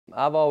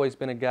I've always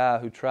been a guy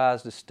who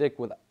tries to stick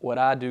with what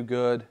I do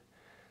good,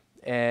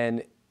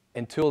 and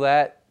until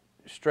that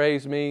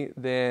strays me,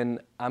 then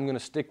I'm going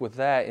to stick with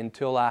that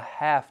until I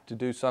have to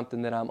do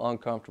something that I'm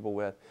uncomfortable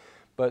with.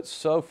 But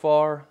so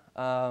far,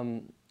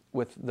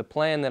 with the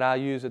plan that I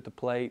use at the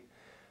plate,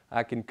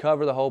 I can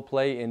cover the whole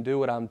plate and do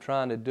what I'm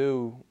trying to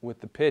do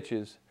with the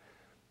pitches.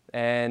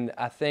 And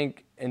I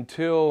think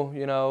until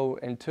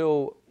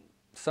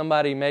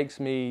somebody makes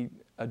me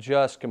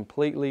adjust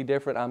completely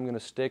different, I'm going to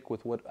stick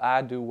with what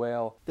I do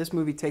well. This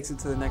movie takes it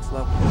to the next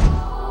level.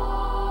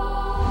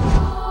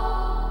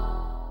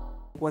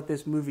 What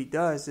this movie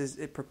does is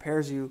it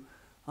prepares you,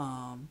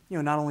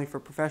 not only for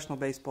professional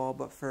baseball,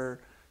 but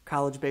for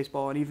college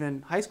baseball and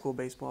even high school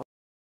baseball.